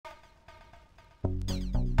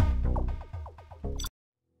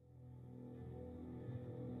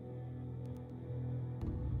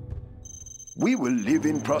We will live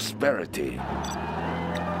in prosperity.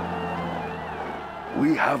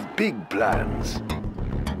 We have big plans.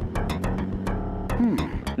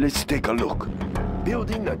 Let's take a look.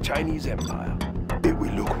 Building the Chinese Empire. It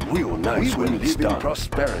will look real nice when it's done. We will live in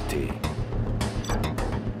prosperity.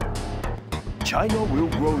 China will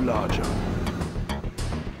grow larger.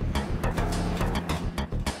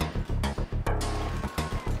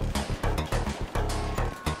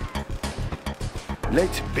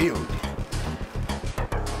 Let's build.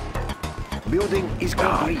 Building is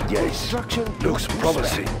complete. Yes. Construction looks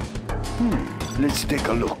promising. Let's take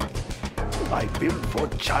a look. I built for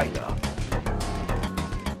China.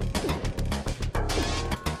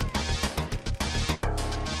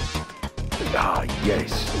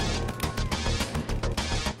 Yes.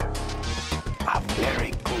 A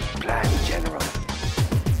very good plan, General.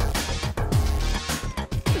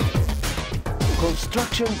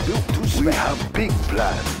 Construction built to spec. We have big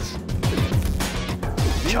plans.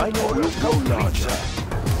 China will go larger.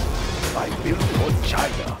 I built for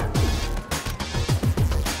China.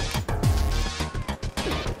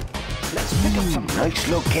 Let's pick up some nice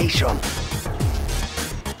location.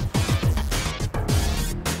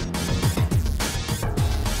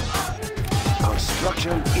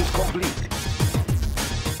 Construction is complete.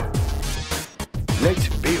 Let's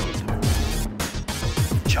build.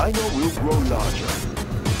 China will grow larger.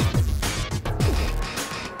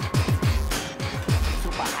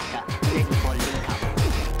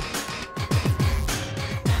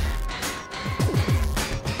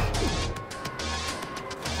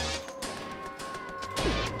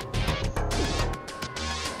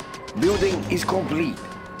 Building is complete.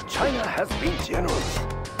 China has been generous.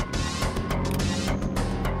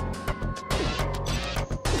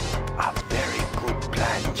 A very good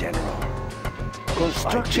plan, General.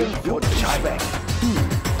 Construction for China.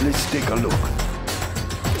 Let's take a look.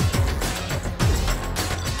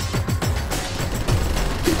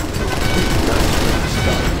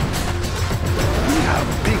 We have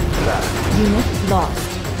big plans. Unit lost.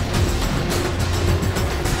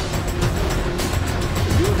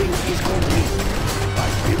 Building is complete. I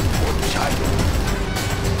built for China.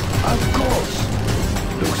 Of course.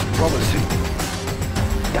 Looks promising.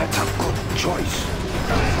 That's a good choice.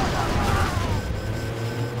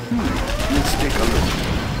 Let's take a look.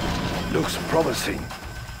 Looks promising.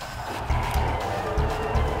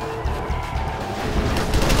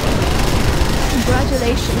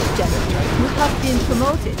 Congratulations, General. You have been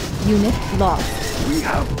promoted. Unit lost. We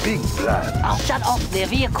have big plans. I'll shut off their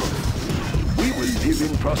vehicle. We will live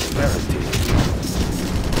in prosperity.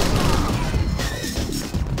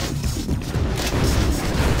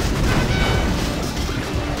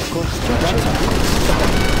 Construction will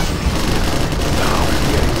start. Now,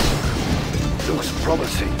 yes. Looks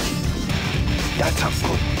promising. That's a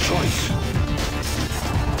good choice.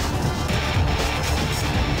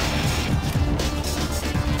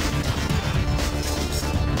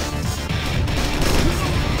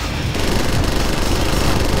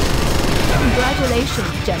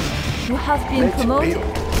 Congratulations, General. You have been Let's promoted. build.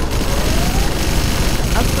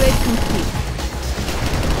 Upgrade complete.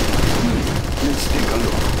 Let's take a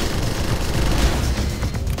look.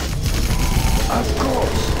 Of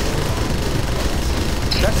course.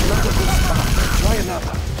 That's not a good start. Try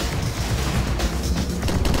another.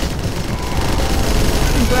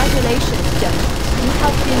 Congratulations, General. You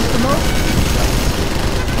have been promoted.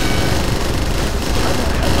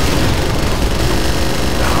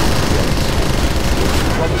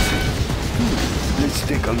 Promising. Let's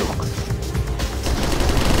take a look.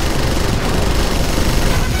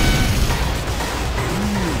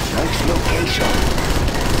 Nice location.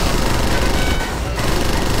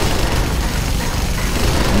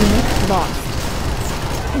 Unit lost.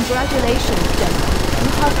 Congratulations, General. You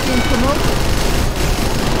have been promoted.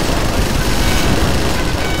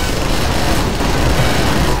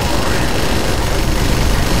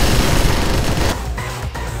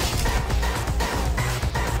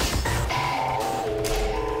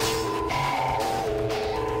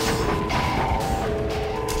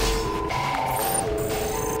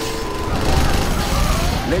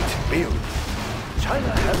 Let's build.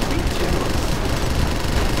 China has been generous.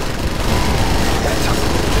 That's a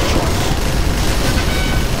good choice.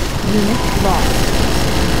 Unit lost.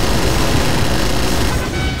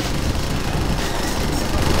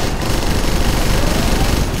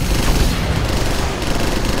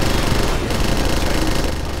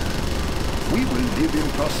 We will live in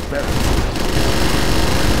prosperity.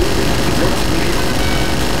 Let's build.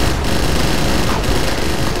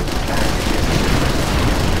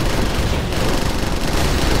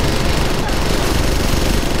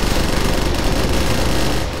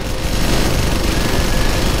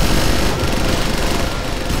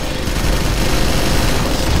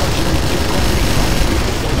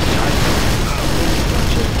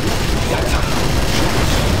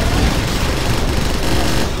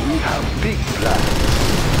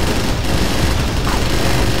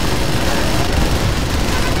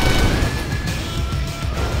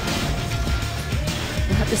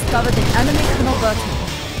 discovered an enemy converter.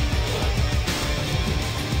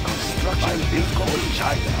 Construction is called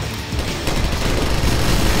China.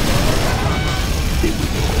 It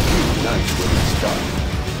will look real nice when it's done.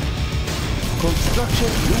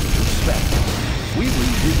 Construction look to spec. We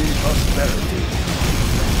will live in prosperity.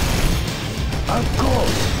 Of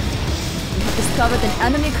course. We have discovered an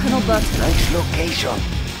enemy converter. Nice location.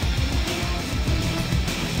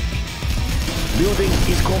 Building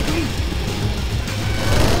is complete.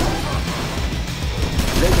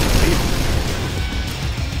 Let's build.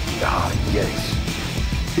 Ah, yes.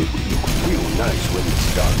 It will look real nice when it's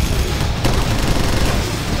done.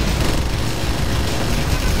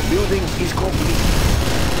 Building is complete.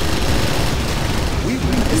 We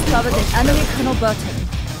will Discovered an enemy converter.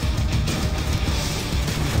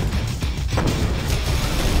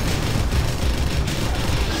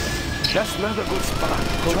 That's not a good spot.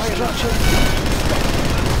 Construction.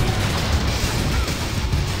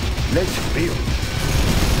 Let's build.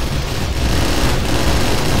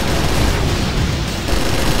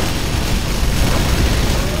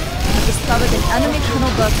 Discovered an enemy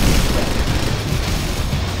converter.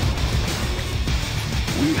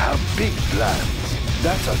 We have big plans.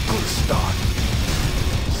 That's a good start.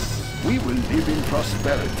 We will live in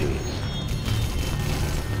prosperity.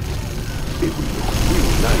 It will look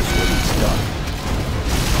real nice when it's done.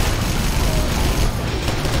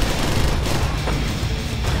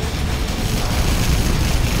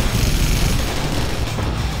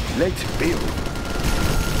 Let's build.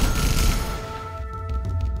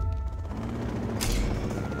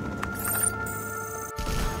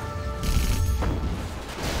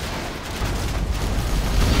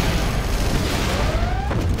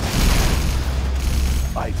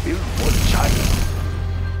 I built for China.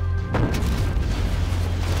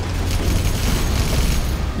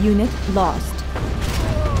 Unit lost.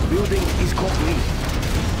 Building is complete.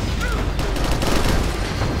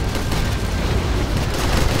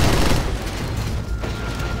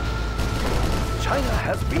 China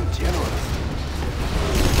has been generous.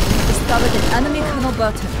 Discovered an enemy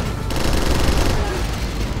converter.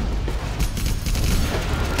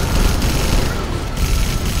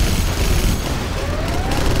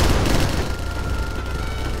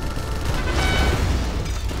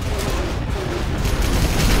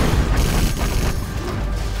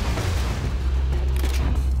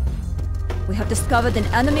 We have discovered an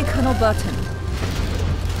enemy converter.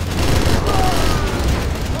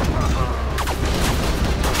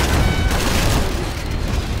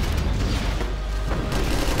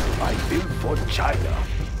 I built for China.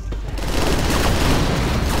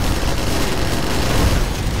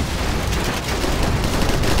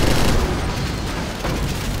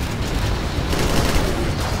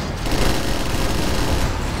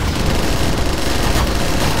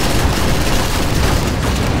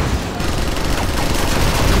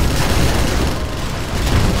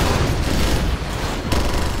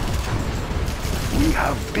 We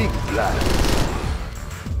have big plans.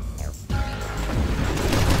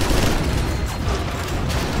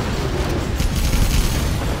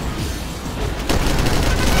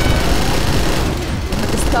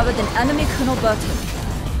 Discovered an enemy converter.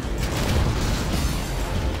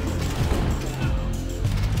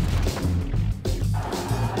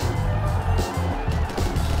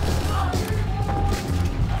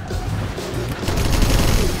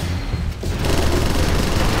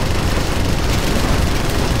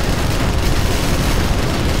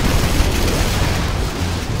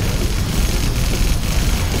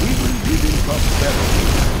 We will live in prosperity.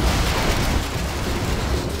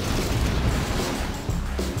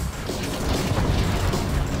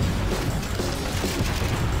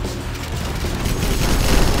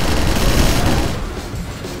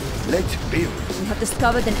 Let's build. We have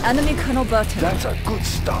discovered an enemy converter. That's a good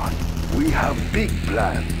start. We have big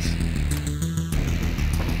plans.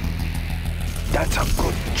 That's a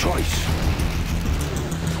good choice.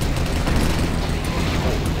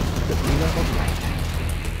 The pillar of light.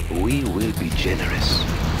 We will be generous.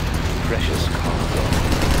 Precious cargo.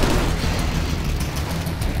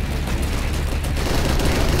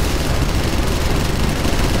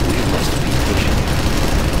 We must be patient.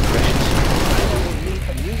 Precious cargo. We will need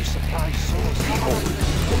a new supply source. Behold,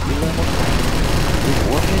 the pillar of light. With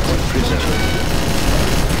warheads and preservers.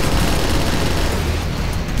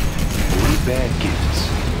 We bear gifts.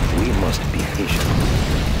 We must be patient.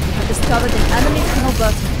 We have discovered an enemy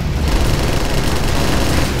converter.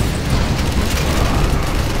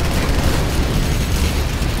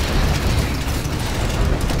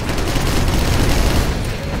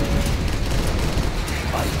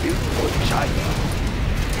 I built for China.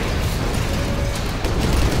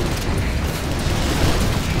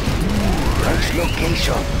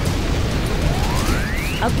 location.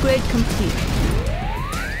 Upgrade complete.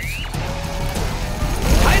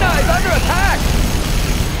 China is under attack!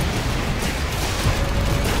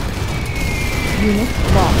 Unit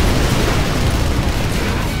lost.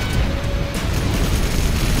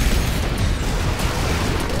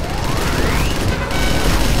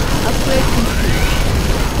 Upgrade complete.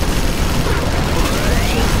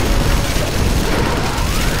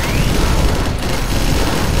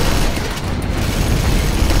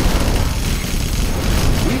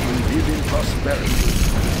 We will live in prosperity.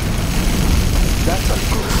 That's a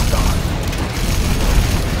good start.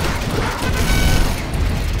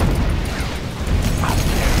 Up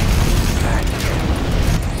there. Back there.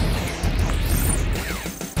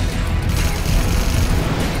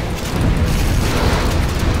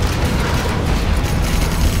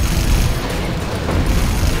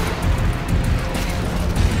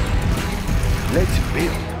 Let's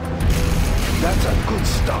build. That's a good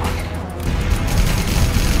start.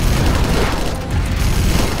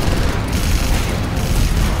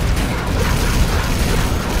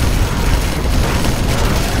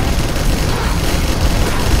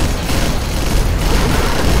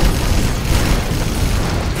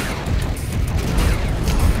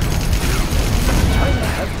 China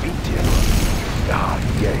has beaten. Ah,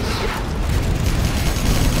 yes.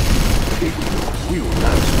 It will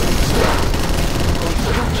not stop.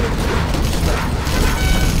 Construction will stop.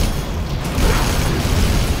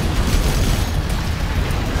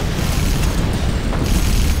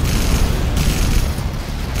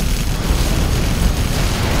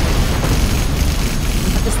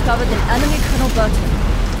 I've discovered an enemy Colonel Burton.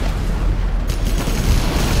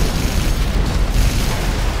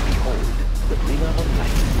 Behold, the bringer of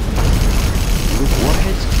light. With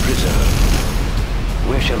warheads preserved.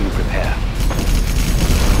 Where shall we prepare?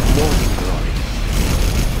 Morning glory.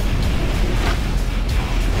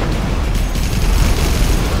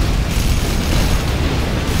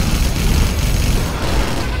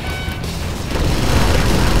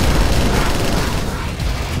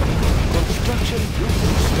 Construction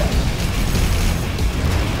will step.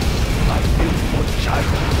 I built for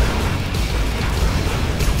China.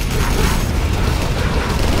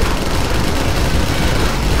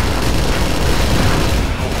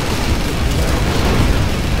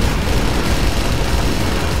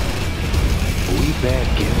 We bear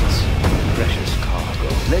gifts, precious cargo.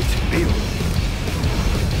 Let's build.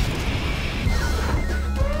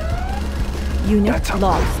 Unit That's a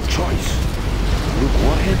lost. good choice. With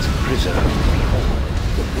warheads preserved. Behold,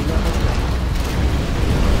 the bringer of light.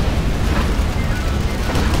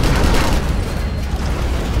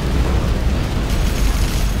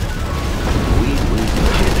 We will be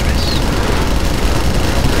generous.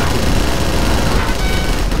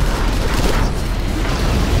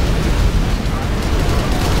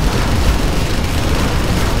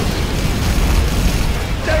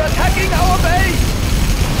 They're attacking our base!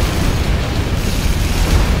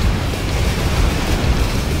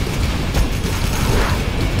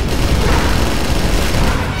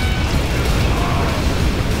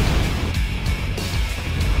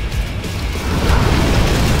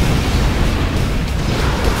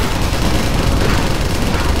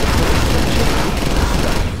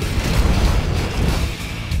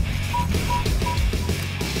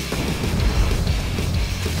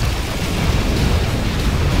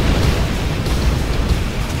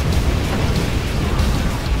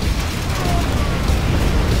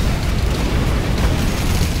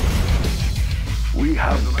 We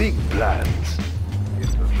have big plans.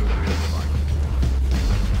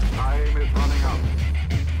 Time is running out.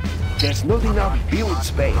 There's not enough build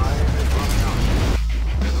space. Time is running out.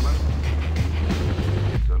 Gentlemen,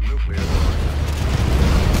 it's a nuclear device.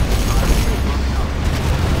 Time is running out.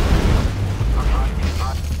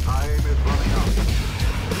 Time is running out.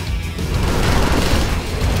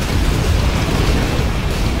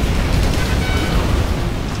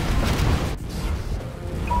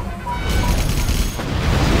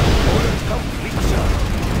 Orders complete, sir.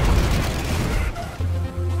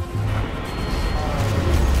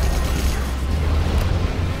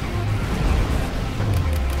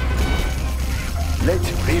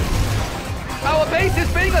 Let's build. Our base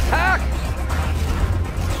is being attacked!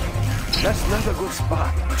 That's not a good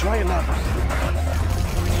spot. Try another.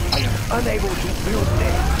 I am unable to build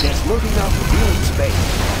there. There's not enough build space.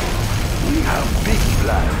 We have big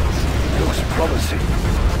plans. Looks promising.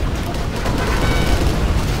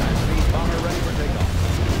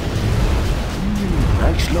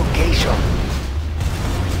 Nice location.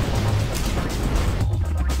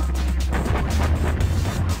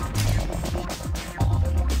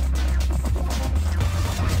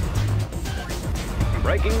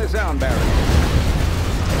 Breaking the sound barrier.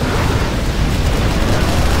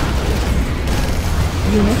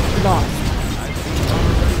 Unit lost.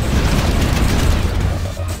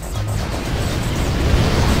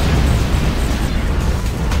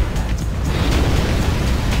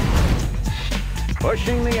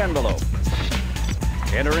 Pushing the envelope.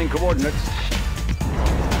 Entering coordinates.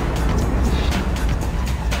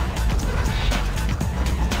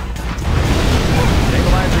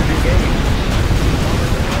 Stabilizers engaged.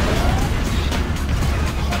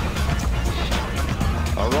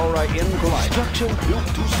 Aurora in flight. Construction built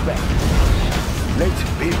to spec. Let's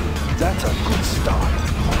build. That's a good start.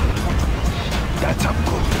 That's a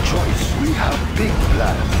good choice. We have big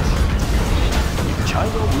plans.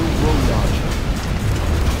 China will grow larger.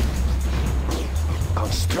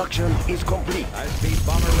 Construction is complete. High-speed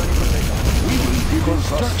bomber ready for takeoff. We will be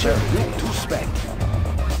construction built to spec.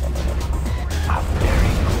 A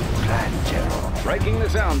very good plan, General. Breaking the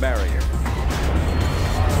sound barrier.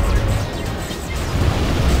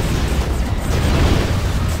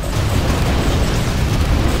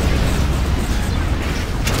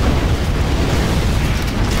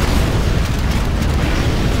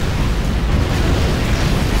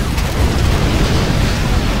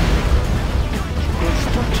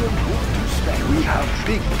 We have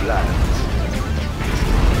big plans.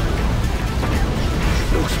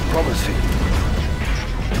 Looks promising.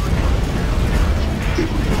 It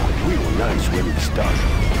will look real nice when it's done.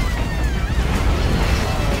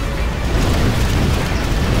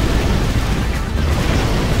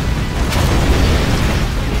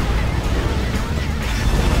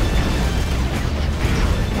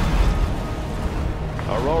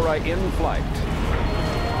 Aurora in flight.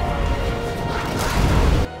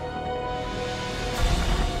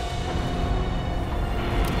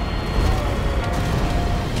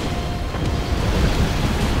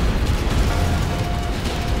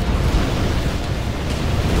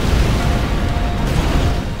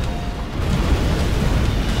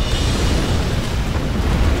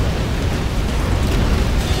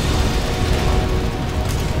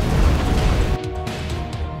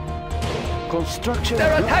 Construction.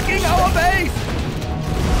 They're attacking our base!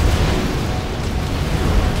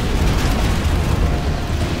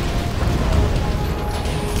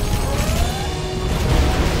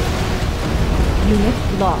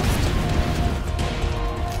 Unit lost.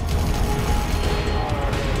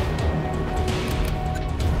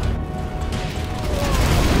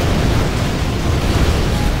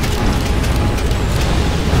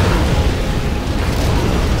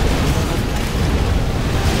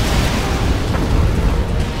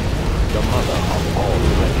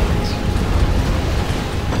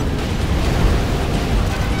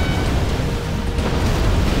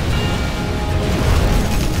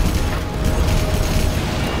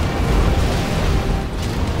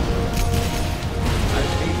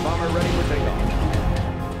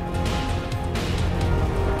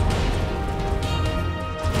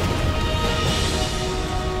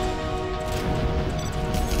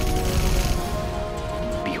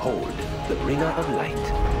 Behold, the bringer of light.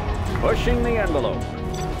 Pushing the envelope.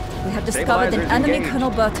 We have discovered an Stabilizers enemy engaged. Colonel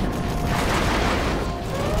Burton.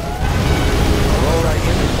 Aurora in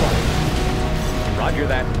flight. Roger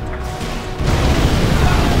that.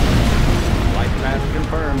 Flight path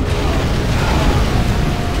confirmed.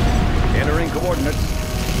 Entering coordinates.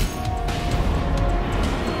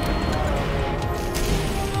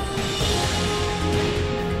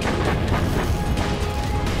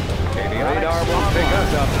 Radar will pick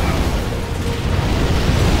us up.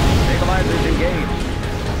 Stabilizers engaged.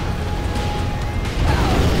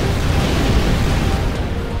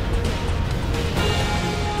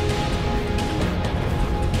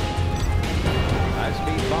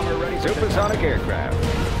 High-speed bomber ready. Supersonic aircraft.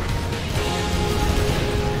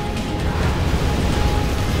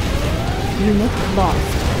 Unit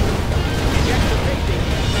lost.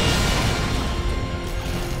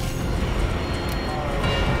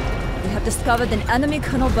 We have discovered an enemy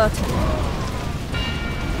Colonel Burton.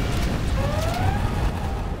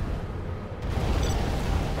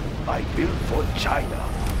 I built for China.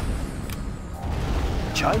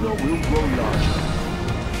 China will grow larger.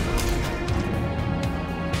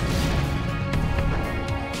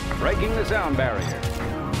 Breaking the sound barrier.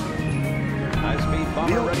 High-speed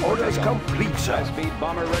bomber Build ready for orders takeoff. complete, sir. High-speed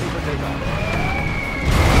bomber ready for takeoff.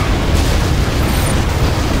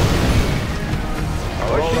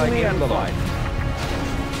 Pushing the envelope.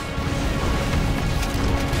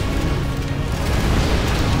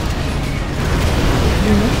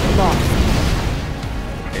 Unit lost.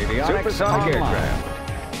 Avionics supersonic aircraft.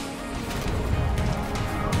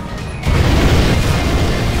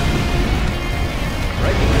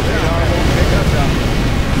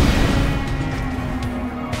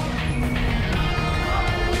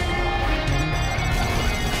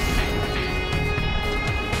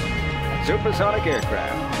 Supersonic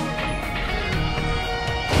aircraft.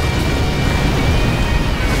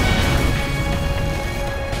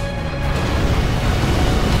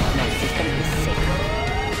 No system is safe.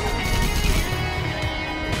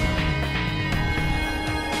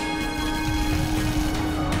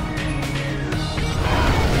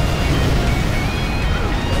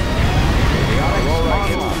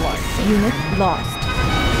 Unit lost.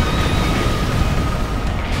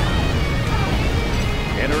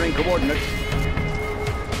 Entering coordinates.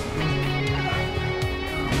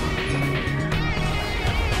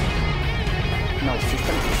 No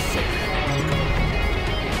system is safe.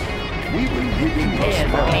 We will live in Okay,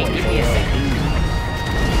 prosperity. give me a second.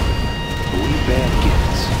 We bear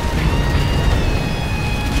gifts.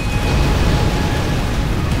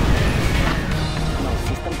 No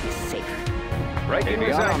system is safe. Breaking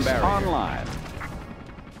the sound barrier. Online.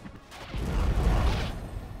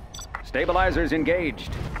 Stabilizers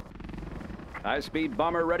engaged. High-speed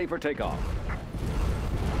bomber ready for takeoff.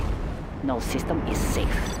 No system is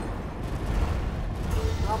safe.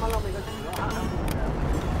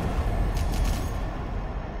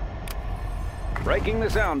 Breaking the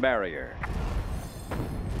sound barrier.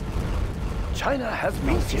 China has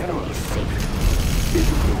No been system is generous. safe. It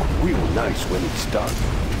will look real nice when it's done.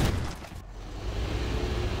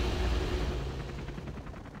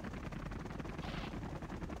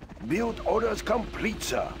 Build orders complete,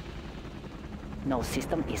 sir. No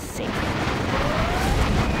system is safe.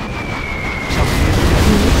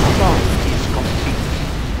 Unit lost. Is complete.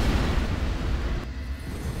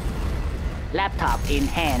 Laptop in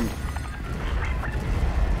hand.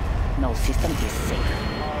 No system is safe.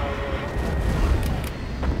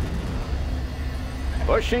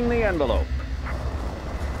 Pushing the envelope.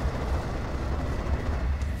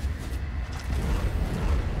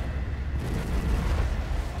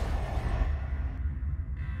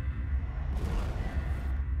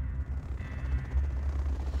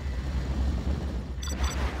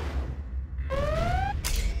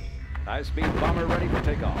 High-speed bomber ready for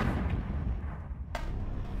takeoff.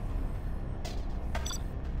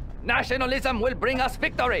 Nationalism will bring us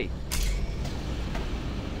victory!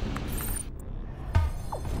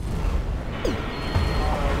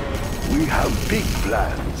 We have big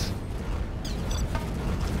plans.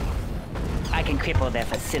 I can cripple their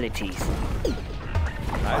facilities.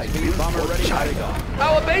 High-speed bomber ready for takeoff.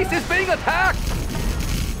 Our base is being attacked!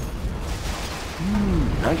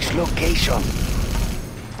 Nice location.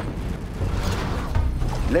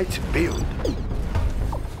 Let's build.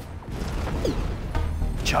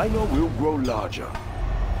 China will grow larger.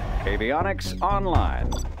 Avionics online.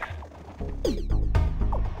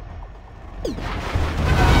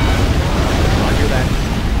 Roger that.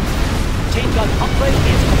 Chain gun upgrade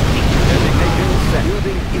is complete. Designation set.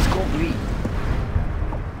 Building is complete.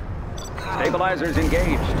 Stabilizers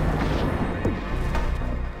engaged.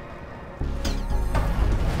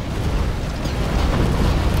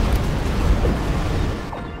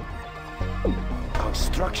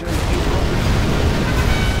 Construction is complete.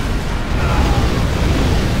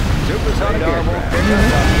 Supersonic aircraft.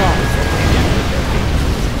 Unit lost.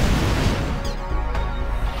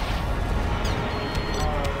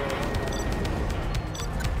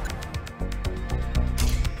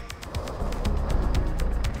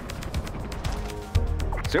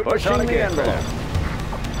 Supersonic aircraft. We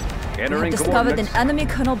have Entering discovered an coordinates. enemy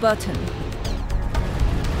Colonel Burton.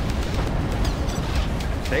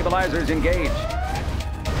 Stabilizers engaged.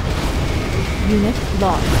 Unit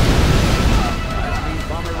lost. High-speed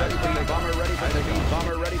bomber ready for takeoff. Bomber ready for takeoff.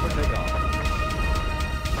 Bomber ready for takeoff.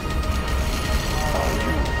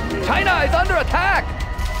 China is under attack!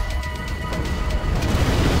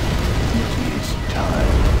 It's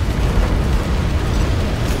time.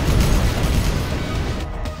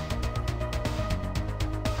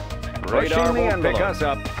 Radar will pick us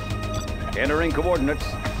up. Entering coordinates.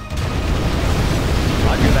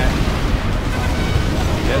 Roger that.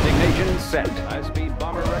 Designation set. High-speed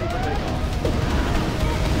bomber ready for takeoff.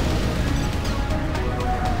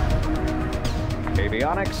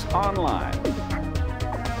 Avionics online.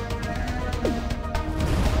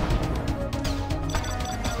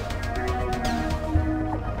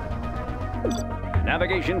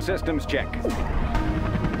 Navigation systems check.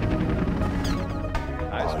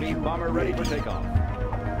 High-speed bomber ready for takeoff.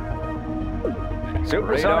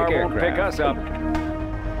 Supersonic aircraft won't pick us up.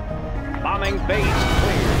 Bombing base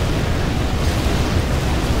clear.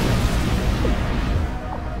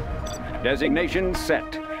 Designation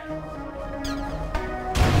set.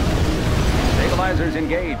 Stabilizers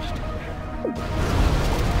engaged.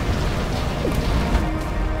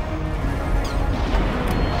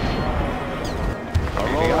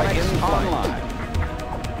 Avionics online.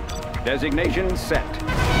 Designation set.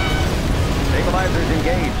 Stabilizers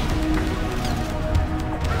engaged.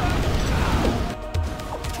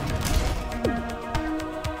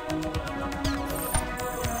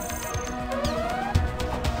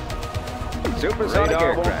 Supersonic Radar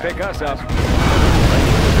aircraft won't pick us up. Breaking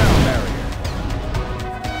the sound barrier.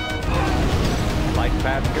 Flight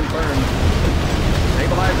path confirmed.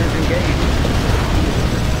 Stabilizers engaged.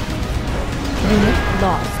 Unit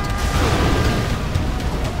lost.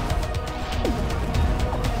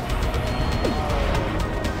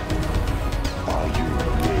 Are you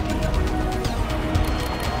ready?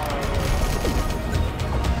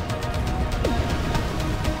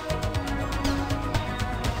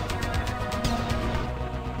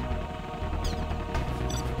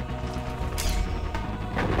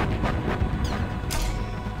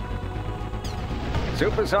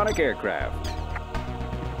 Supersonic aircraft.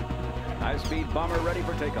 High-speed bomber ready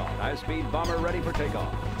for takeoff. High-speed bomber ready for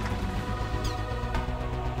takeoff.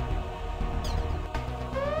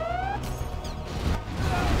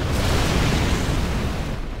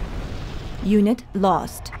 Unit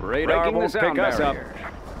lost. Radar Breaking the won't sound pick us up.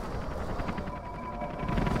 barrier.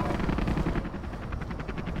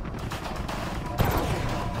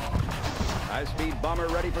 High-speed bomber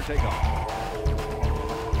ready for takeoff.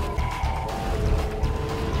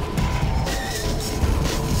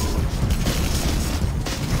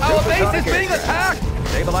 Our base Supersonic is being aircraft. attacked!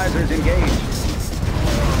 Stabilizers engaged.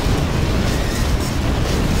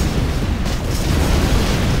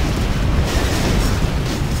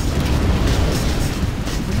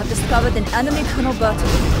 We have discovered an enemy tunnel button.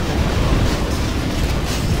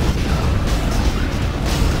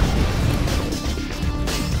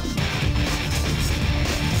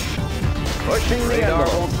 Pushing the Radar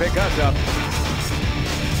envelope. won't pick us up.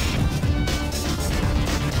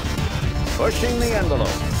 Pushing the envelope.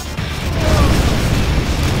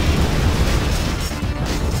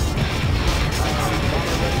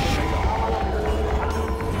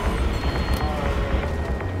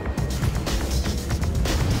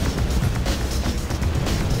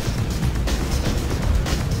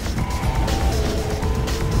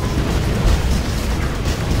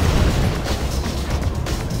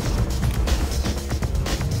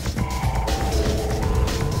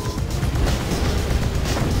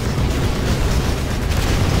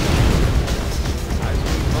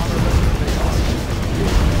 High-speed bomber ready for takeoff.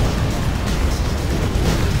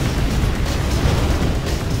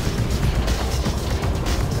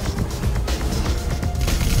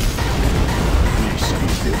 This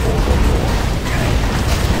is the Overlord tank.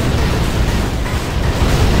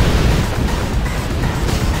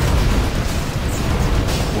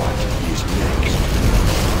 What is next?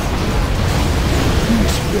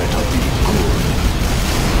 This better be good.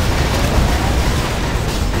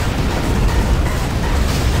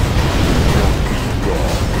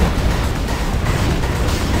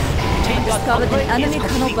 Chain gun Discovered an upgrade enemy is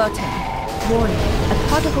tunnel complete. button. Warning, a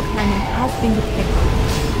particle cannon has been detected.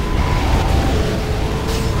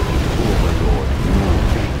 Overlord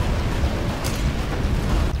moving.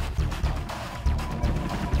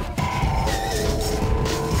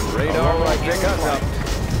 Radar won't pick us up.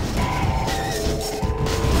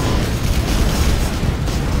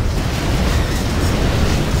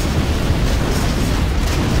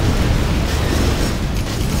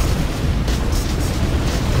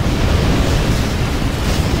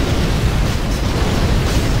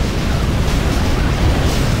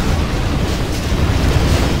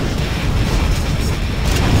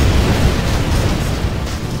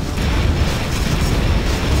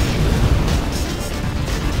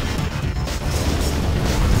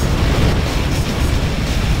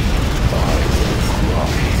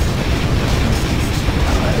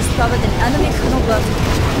 Discovered an enemy tunnel button.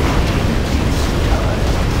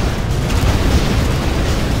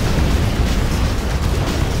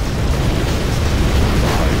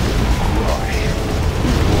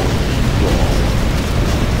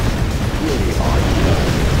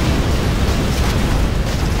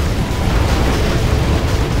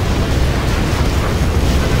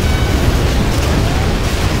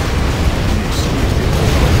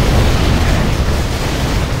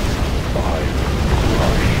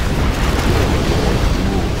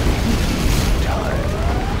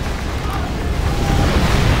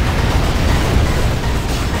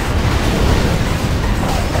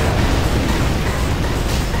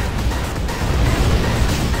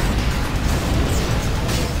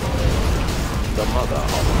 The mother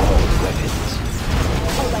of all weapons.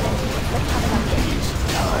 It's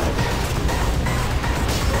time.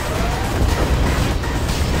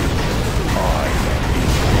 I am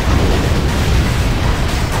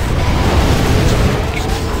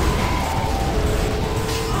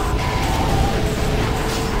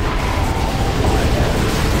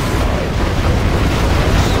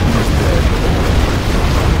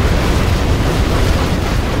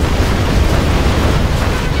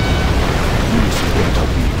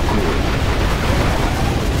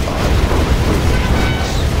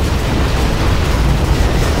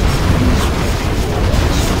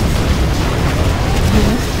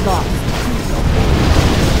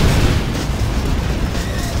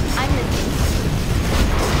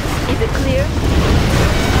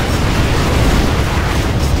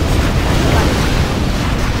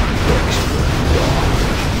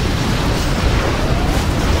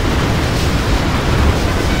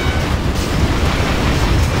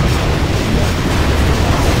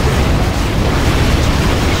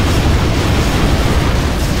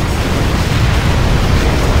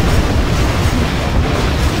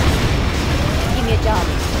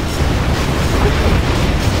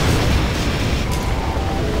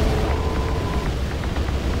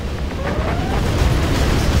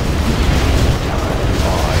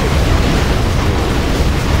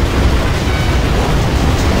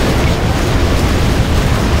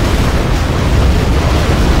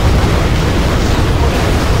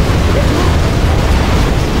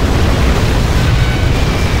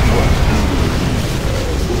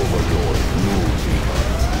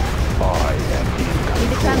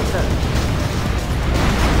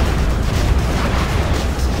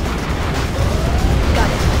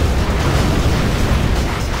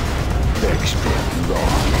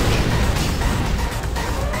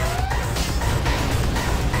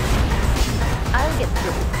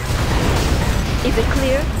Is it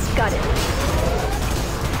clear? Got it.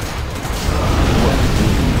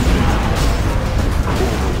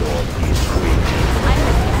 Overlord is created. I'm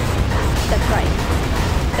listening. That's right.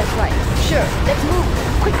 That's right. Sure. Let's move.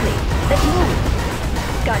 Quickly. Let's move.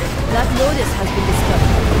 Got it. Black Lotus has been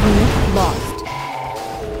discovered. Unit lost.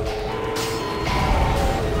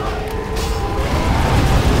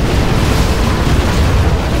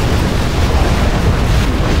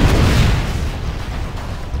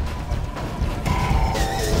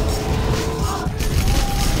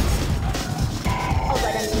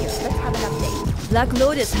 Alright, I'm here. Let's have an update. Black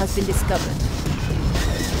Lotus has been discovered.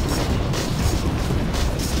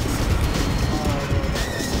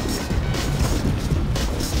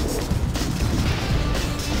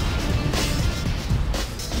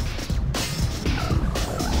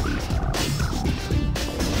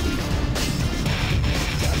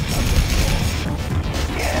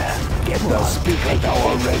 Get the speaker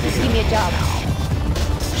tower ready. Give me a job.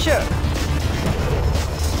 Sure.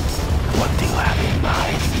 What do you have in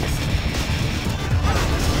mind?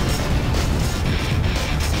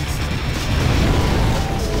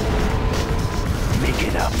 Make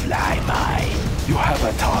it a flyby. You have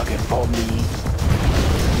a target for me?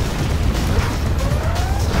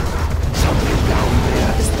 Something down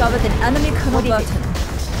there. Discovered an enemy kernel button.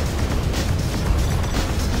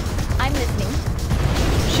 I'm listening.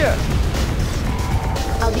 Sure.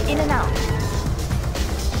 I'll be in and out.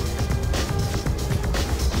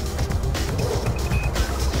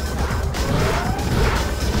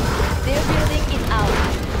 Their building is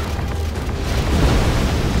ours.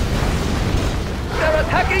 They're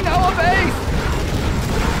attacking our base!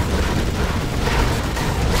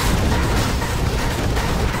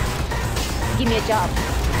 Give me a job.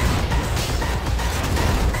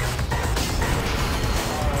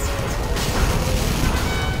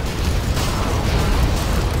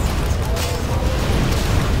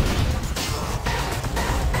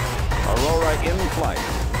 Aurora in flight.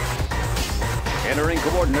 Entering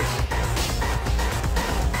coordinates.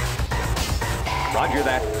 Roger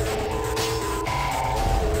that.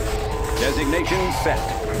 Designation set.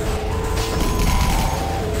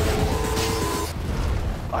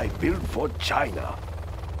 I built for China.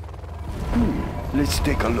 Let's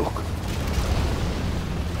take a look.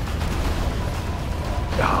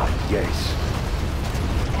 Ah, yes.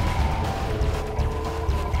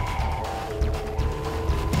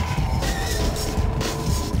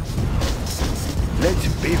 Let's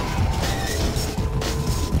build.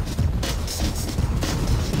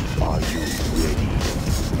 Are you ready?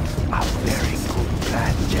 A very good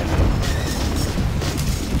plan, General.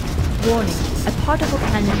 Warning. A particle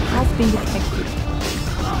cannon has been detected.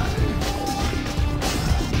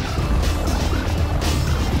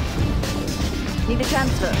 Need a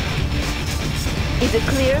transfer. Is it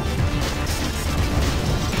clear?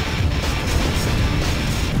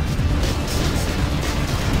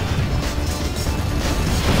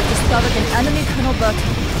 Discovered an enemy kernel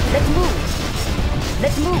button. Let's move.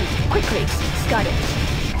 Let's move. Quickly. Got it.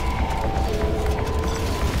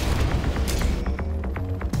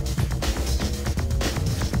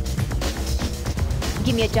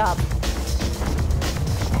 Give me a job.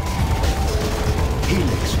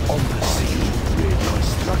 Helix on the sea.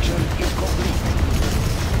 Reconstruction is complete.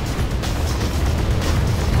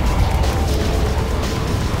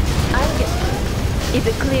 I'll get through. Is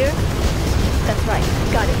it clear? That's right.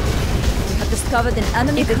 Got it. We have discovered an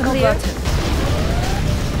enemy kernel button.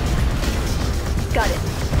 Got it.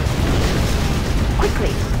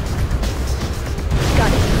 Quickly.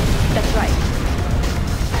 Got it. That's right.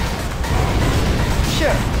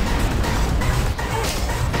 Sure.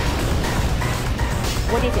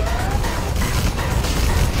 What is it?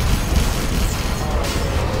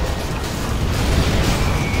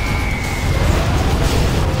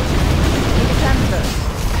 Need a transfer.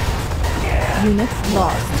 Unit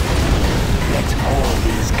lost. Let's haul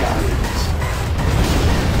these guns.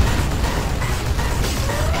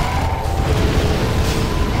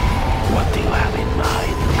 What do you have in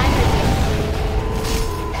mind? I'm listening.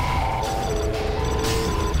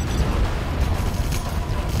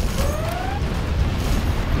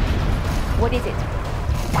 What is it?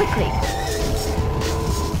 Quickly.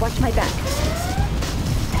 Watch my back.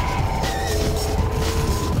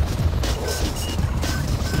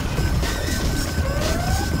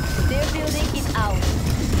 Their building is ours.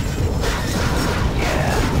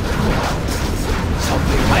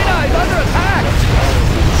 Something China is under attack!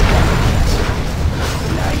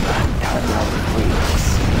 like antenna wings.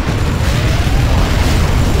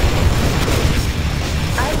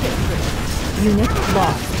 I'll get through. Unit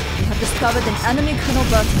lost. We have discovered an enemy kernel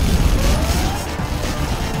button.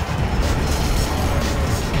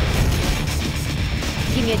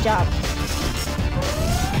 job.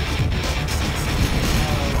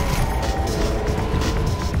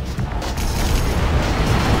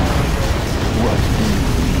 What do you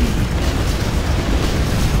need?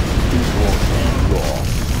 It won't be long.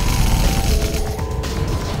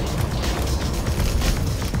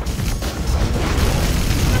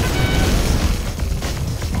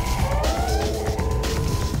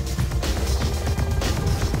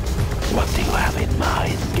 What do you have in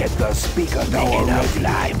mind? Get the speaker tower ready.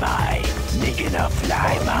 Flyby. Making a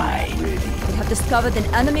flyby. Ready. We have discovered an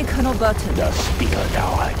enemy kernel button. The speaker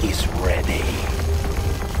tower is ready.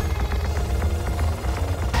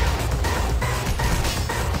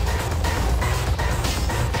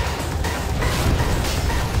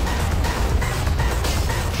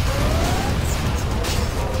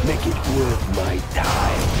 Make it worth my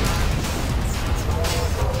time.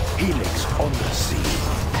 Helix on the scene.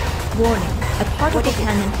 Warning, a particle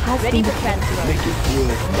cannon has Ready been for transfer. Make it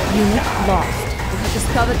worth my Unit time. lost. We have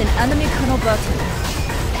discovered an enemy kernel button.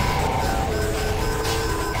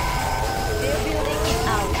 Their building is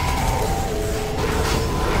out.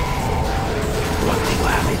 What do you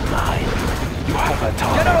have in mind? You have a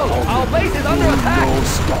target. General, on our the base is under no attack. No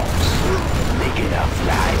stops. Make it a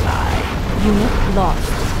flyby. Unit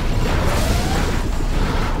lost.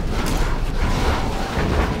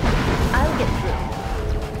 I'll get through.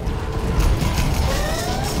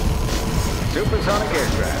 Supersonic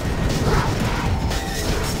aircraft.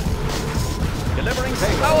 Delivering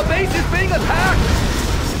payload. Our base is being attacked!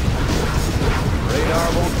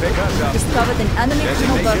 Radar won't pick us up. Discovered an enemy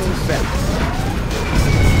kernel Designation button. set.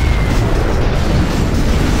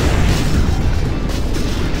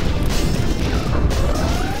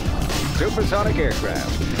 Supersonic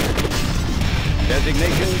aircraft.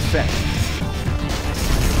 Designation set.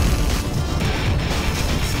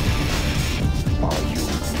 Are you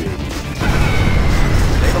ready?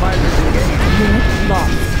 Stabilizers engaged. Unit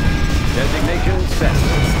lost. Designation set.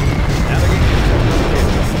 Navigation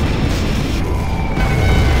system.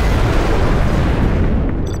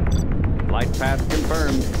 Flight path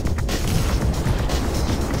confirmed.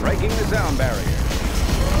 Breaking the sound barrier.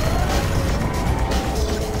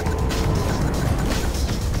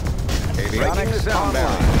 Breaking the sound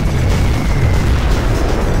barrier.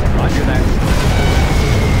 Roger that.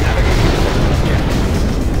 Navigation system check.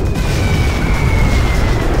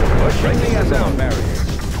 Breaking the sound barrier.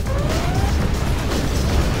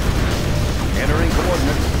 Entering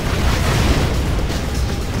coordinates.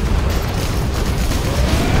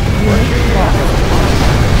 Unit lost.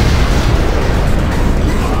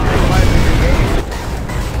 Stabilizers engaged.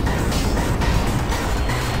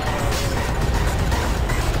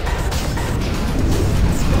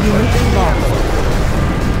 Unit lost.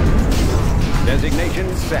 Designation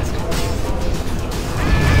set.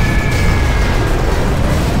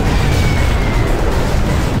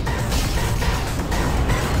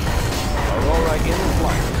 Aurora in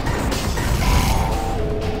flight.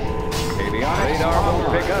 Avionics. Radar won't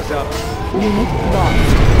pick us up. Unit lost.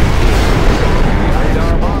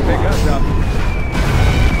 Radar won't pick us up.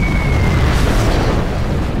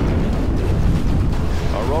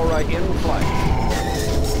 Aurora in flight.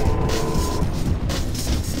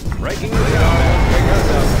 Breaking the radar won't pick us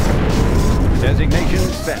up. Designation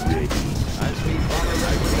set. High-speed bomber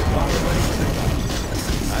ready for takeoff.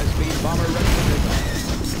 High-speed bomber ready for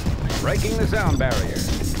takeoff. Breaking the sound barrier.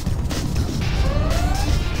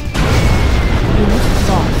 Unit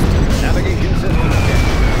lost. Navigation system check.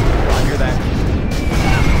 Roger that.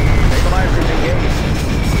 Stabilizers engaged.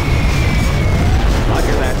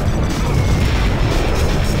 Roger that.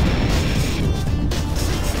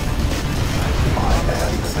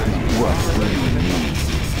 What do you need?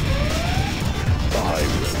 I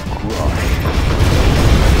will cry.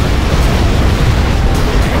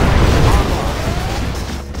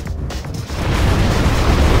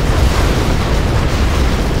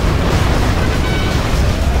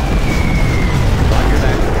 Roger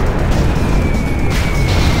that.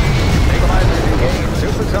 Stabilizers engaged.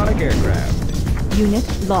 Supersonic aircraft. Unit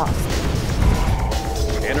lost.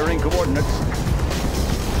 Entering coordinates.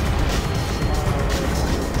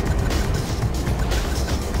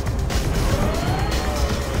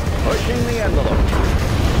 Pushing the envelope.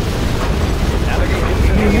 Navigation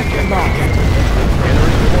system Unit check. lost.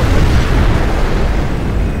 Entering coordinates.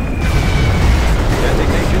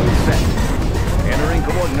 Designation set. Entering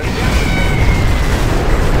coordinates.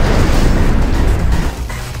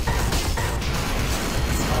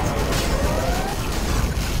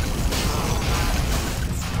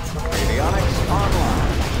 Avionics online.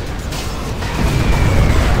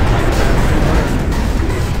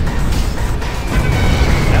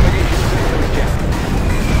 Navigation system check.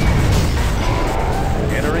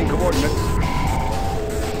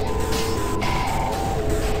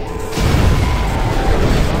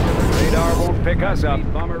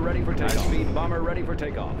 High-speed bomber ready for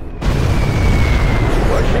takeoff.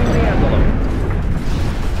 Pushing the envelope.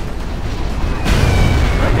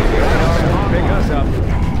 Radar won't pick us up.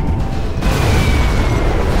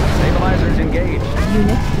 Stabilizers engaged.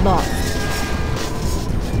 Unit lost.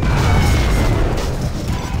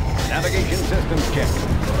 Navigation systems checked.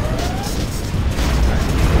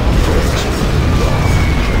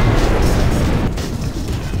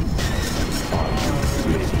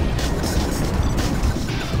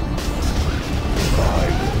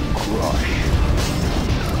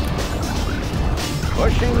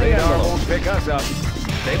 Pushing the envelope won't pick us up.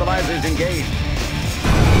 Stabilizers engaged.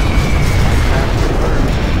 Path confirmed.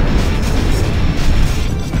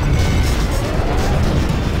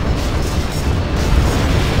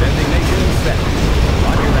 Designation set.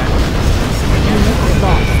 Roger that. Unit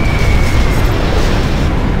lost.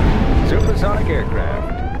 Supersonic aircraft.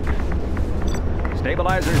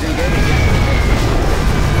 Stabilizers engaged.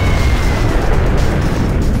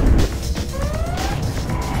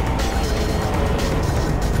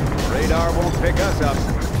 Radar won't pick us up.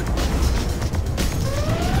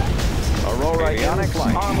 Aurora avionics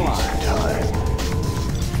online. Time.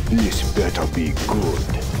 This better be good.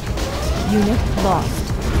 Unit lost.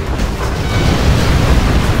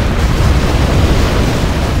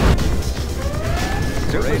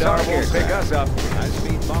 Radar won't pick us up.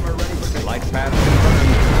 High-speed bomber ready for takeoff. Light path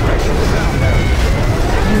confirmed. Breaking the sound barrier.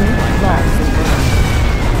 Unit lost. Confirmed.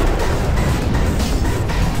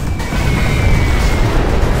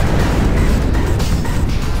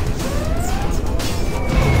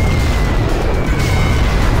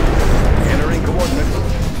 Entering coordinates.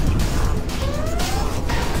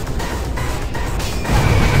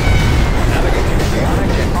 Navigation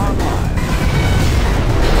avionics online.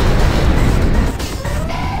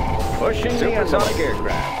 Pushing supersonic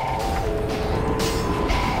aircraft.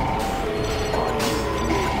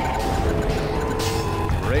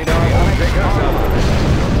 Radar won't pick us up.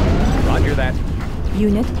 Roger that.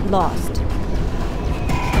 Unit lost.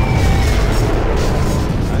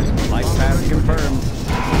 Light path confirmed.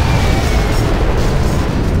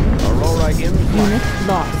 Aurora in flight. Unit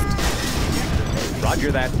lost.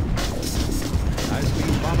 Roger that.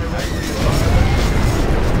 High-speed bomber ready.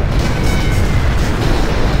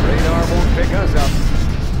 Radar won't pick us up.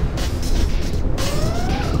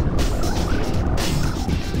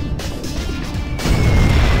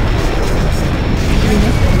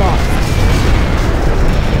 Unit lost.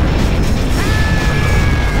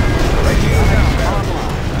 Radio down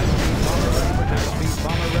online. High-speed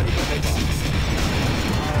bomber ready for takeoff.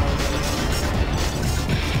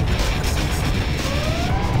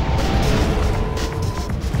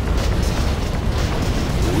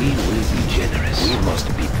 We will be generous. We must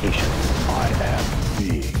be patient. I am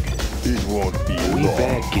big. It won't be long. We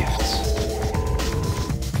bear gifts.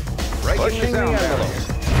 Pushing the envelope.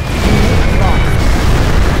 Unit lost.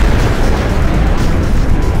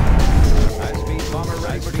 High-speed bomber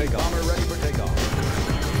ready for takeoff. Bomber ready for takeoff.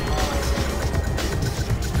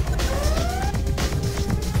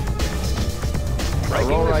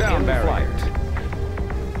 Breaking the sound barrier.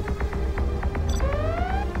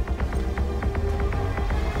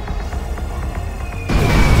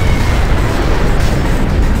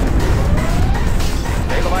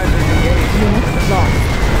 Stabilizers engaged. Unit lost.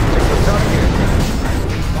 Supersonic aircraft.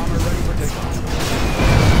 High-speed bomber ready for takeoff.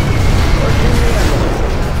 Pushing the envelope.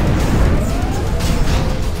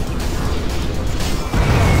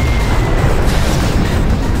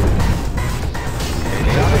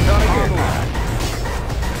 Supersonic aircraft.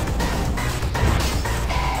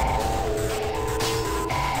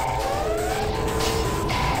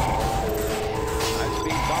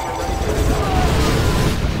 High-speed bomber ready for takeoff.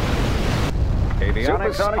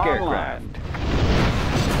 Avionics Supersonic aircraft.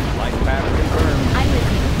 Light path confirmed. I'm with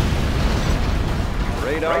you.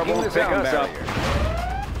 Radar won't pick us up.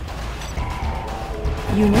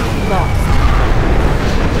 Unit lost.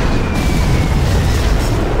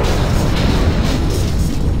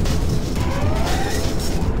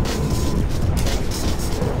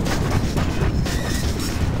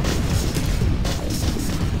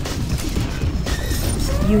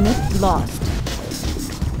 Unit lost.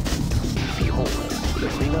 Behold, the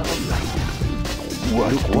bringer of light.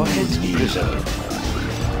 What is preserved?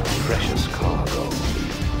 Precious cargo.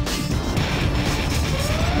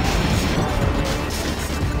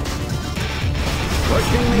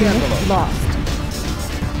 Pushing the Unit envelope. lost.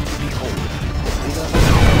 Behold, the bringer of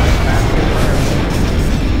Light path confirmed.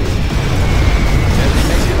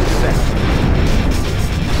 Destination set.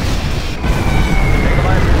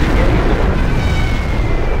 Stabilizers engaged.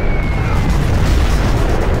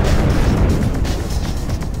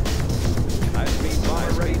 High-speed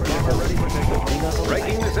bomber ready for takeoff.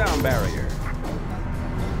 barrier.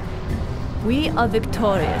 We are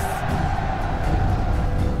victorious.